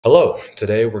Hello,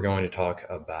 today we're going to talk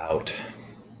about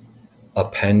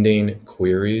appending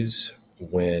queries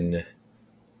when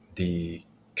the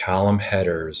column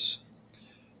headers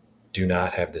do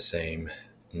not have the same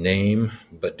name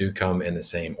but do come in the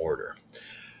same order.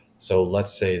 So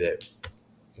let's say that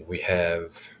we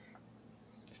have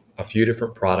a few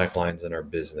different product lines in our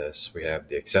business. We have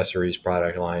the accessories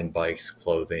product line, bikes,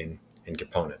 clothing, and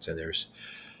components. And there's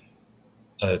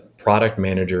a product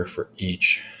manager for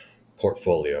each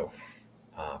portfolio,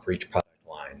 for each product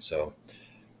line. So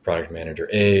product manager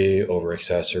A over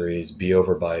accessories, B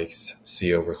over bikes,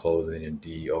 C over clothing, and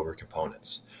D over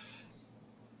components.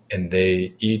 And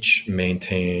they each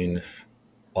maintain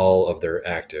all of their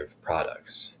active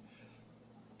products.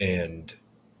 And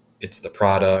it's the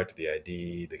product, the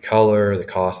ID, the color, the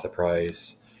cost, the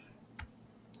price,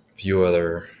 a few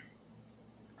other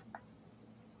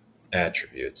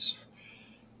attributes.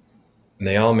 And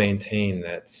they all maintain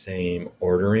that same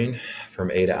ordering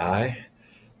from A to I.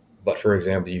 But for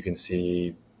example, you can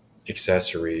see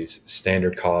accessories,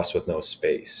 standard cost with no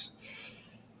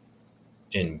space.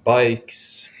 In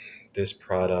bikes, this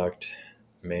product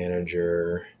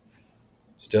manager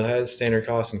still has standard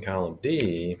cost in column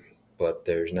D, but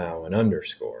there's now an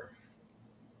underscore.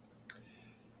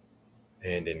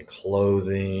 And in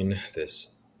clothing,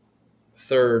 this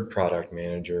third product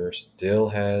manager still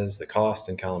has the cost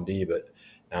in column D, but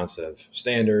now instead of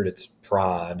standard, it's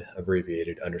prod,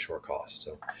 abbreviated underscore cost.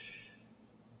 So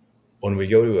when we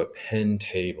go to append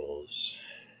tables,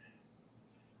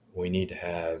 we need to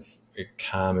have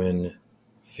common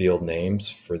field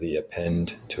names for the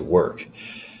append to work.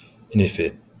 And if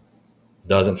it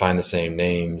doesn't find the same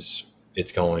names,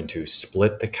 it's going to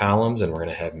split the columns and we're going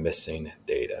to have missing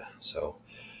data. So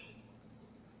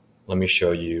let me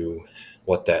show you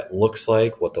what that looks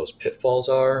like, what those pitfalls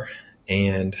are,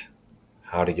 and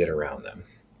how to get around them.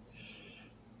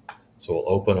 So we'll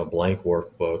open a blank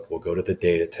workbook. We'll go to the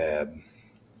data tab.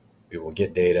 We will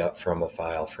get data from a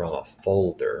file from a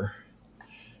folder.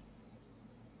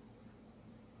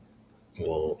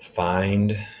 We'll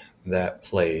find that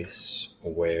place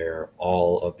where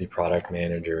all of the product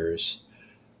managers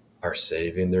are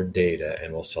saving their data,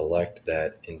 and we'll select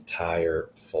that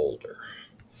entire folder.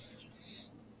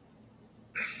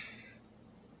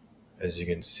 As you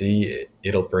can see,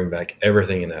 it'll bring back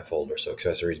everything in that folder. So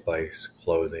accessories, bikes,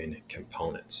 clothing,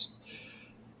 components.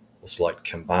 We'll select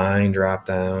combine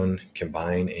dropdown,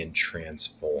 combine and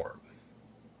transform.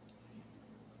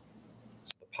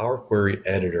 So the Power Query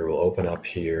editor will open up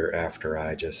here after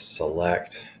I just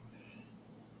select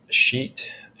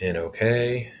sheet and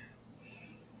OK.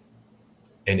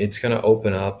 And it's going to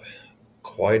open up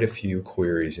quite a few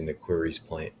queries in the queries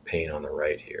pane on the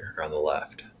right here, or on the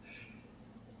left.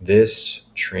 This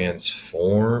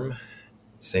transform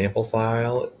sample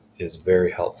file is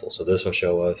very helpful. So this will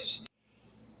show us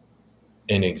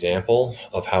an example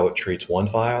of how it treats one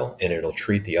file, and it'll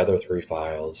treat the other three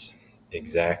files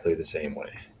exactly the same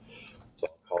way. So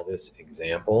I'll call this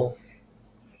example,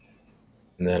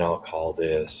 and then I'll call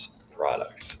this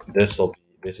products. This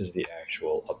is the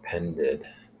actual appended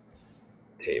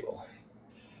table.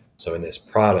 So in this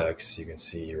products, you can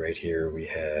see right here we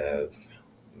have,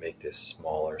 make this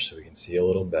smaller so we can see a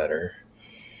little better.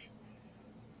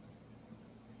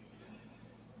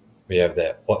 We have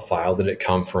that, what file did it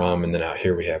come from? And then out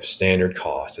here we have standard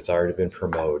cost. It's already been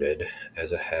promoted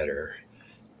as a header.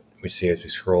 We see as we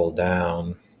scroll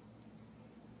down,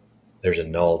 there's a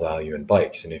null value in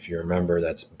bikes. And if you remember,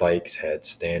 that's bikes had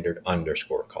standard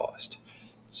underscore cost.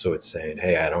 So it's saying,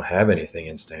 hey, I don't have anything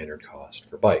in standard cost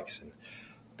for bikes. And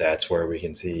that's where we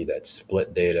can see that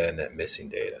split data and that missing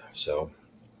data. So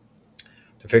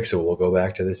to fix it, we'll go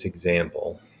back to this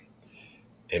example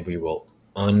and we will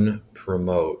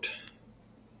unpromote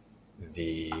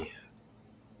the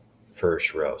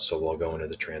first row. So we'll go into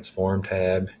the transform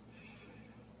tab.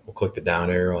 We'll click the down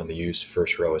arrow on the use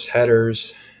first row as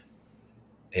headers,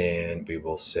 and we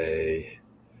will say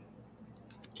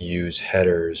use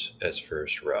headers as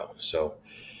first row. So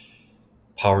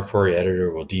Power Query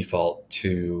Editor will default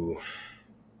to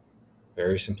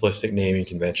very simplistic naming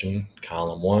convention,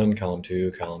 column 1, column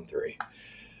 2, column 3.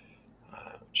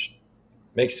 Which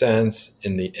makes sense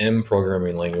in the M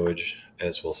programming language,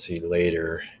 as we'll see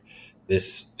later.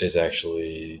 This is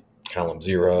actually column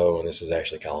 0, and this is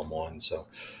actually column 1. So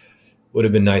would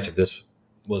have been nice if this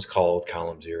was called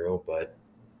column 0, but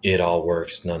it all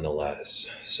works nonetheless.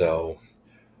 So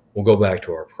we'll go back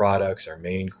to our products, our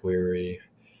main query,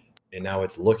 and now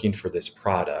it's looking for this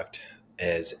product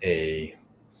as a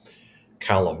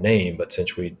column name, but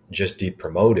since we just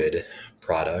depromoted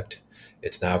product,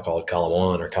 it's now called column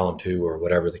 1 or column 2 or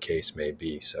whatever the case may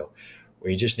be. So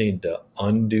We just need to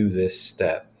undo this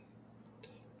step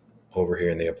over here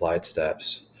in the applied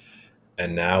steps.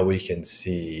 And now we can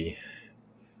see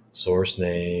source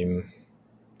name,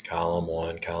 column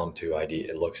 1, column 2 ID.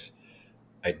 It looks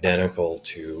identical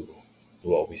to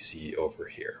what we see over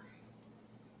here,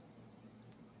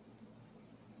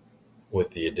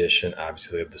 with the addition,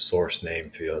 obviously, of the source name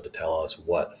field to tell us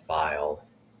what file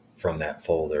from that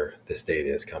folder this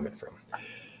data is coming from.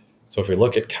 So if we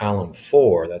look at column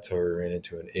 4, that's where we ran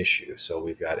into an issue. So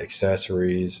we've got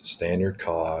accessories, standard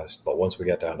cost, but once we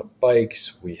got down to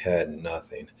bikes, we had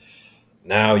nothing.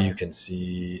 Now you can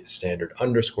see standard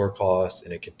underscore cost,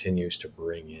 and it continues to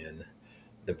bring in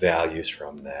the values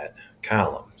from that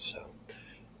column. So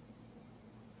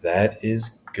that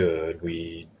is good.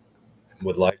 We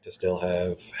would like to still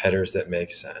have headers that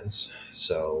make sense.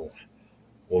 So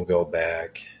we'll go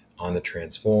back on the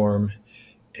transform,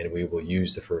 and we will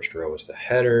use the first row as the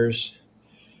headers.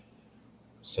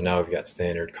 So now we've got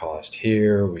standard cost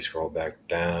here. We scroll back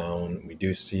down. We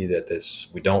do see that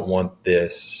we don't want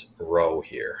this row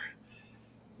here,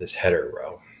 this header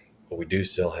row, but we do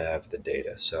still have the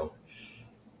data. So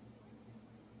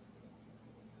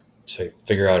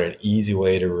figure out an easy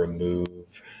way to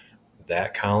remove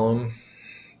that column.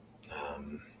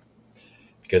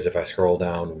 Because if I scroll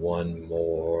down one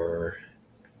more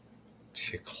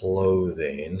to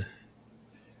clothing,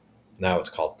 now it's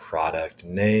called product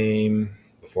name.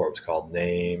 Before it was called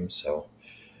name. So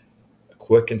a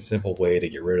quick and simple way to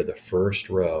get rid of the first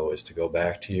row is to go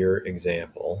back to your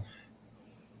example,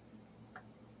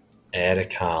 add a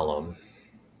column,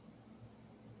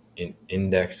 an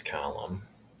index column,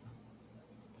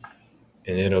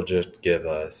 and it'll just give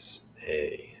us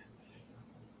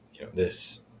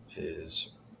this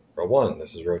is row 1,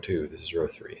 this is row 2, this is row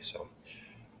 3. So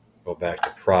go back to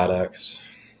products.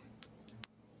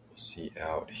 We'll see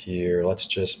out here. Let's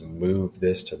just move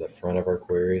this to the front of our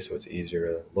query so it's easier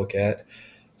to look at.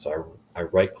 So I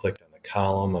right-clicked on the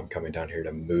column. I'm coming down here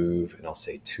to move, and I'll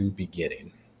say to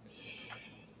beginning.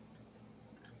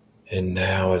 And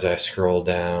now as I scroll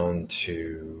down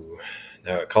to,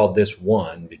 now it called this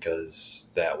 1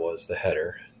 because that was the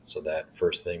header. So that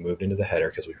first thing moved into the header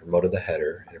because we promoted the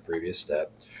header in a previous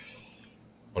step.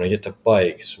 When I get to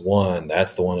bikes, 1,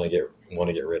 that's the one I want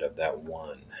to get rid of, that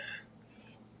 1.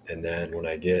 And then when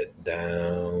I get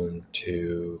down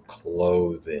to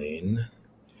clothing,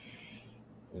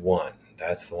 1,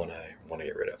 that's the one I want to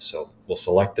get rid of. So we'll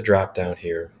select the drop down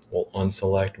here. We'll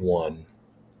unselect 1,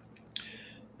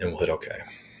 and we'll hit OK.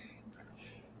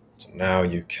 So now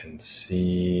you can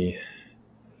see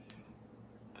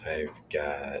I've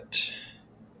got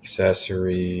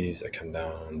accessories. I come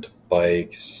down to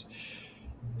bikes.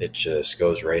 It just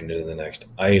goes right into the next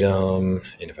item.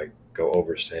 And if I go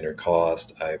over standard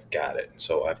cost, I've got it.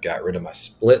 So I've got rid of my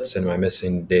splits and my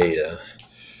missing data.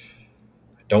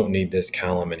 I don't need this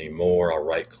column anymore. I'll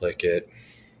right click it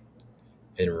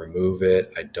and remove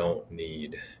it. I don't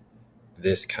need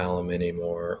this column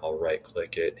anymore. I'll right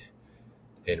click it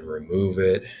and remove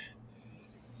it.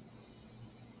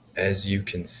 As you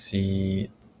can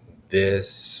see,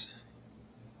 this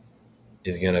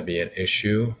is going to be an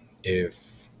issue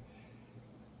if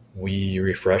we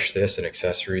refresh this and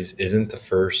accessories isn't the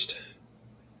first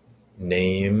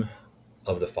name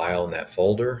of the file in that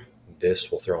folder.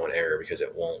 This will throw an error because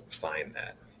it won't find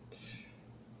that.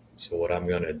 So what I'm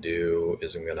going to do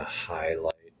is I'm going to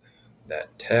highlight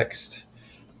that text.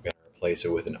 I'm going to replace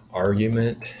it with an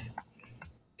argument,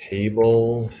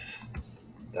 table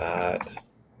dot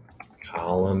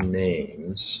column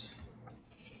names,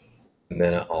 and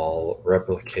then I'll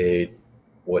replicate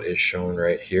what is shown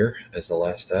right here as the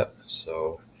last step.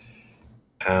 So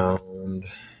pound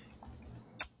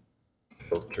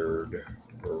filtered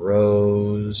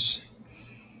rows,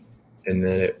 and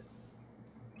then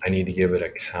I need to give it a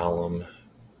column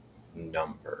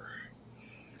number.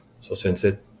 So since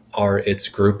it's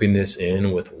grouping this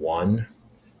in with 1,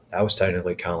 that was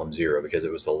technically column 0 because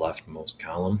it was the leftmost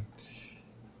column.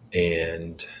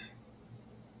 And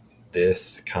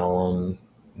this column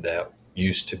that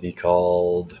used to be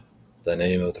called the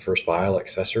name of the first file,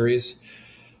 accessories,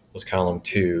 was column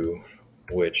 2,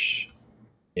 which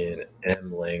in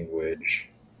M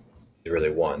language is really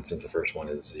 1 since the first one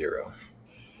is 0.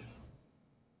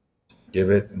 Give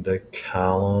it the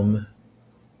column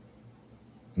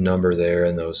number there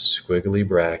in those squiggly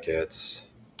brackets.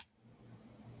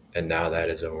 And now that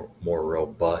is a more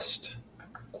robust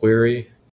query.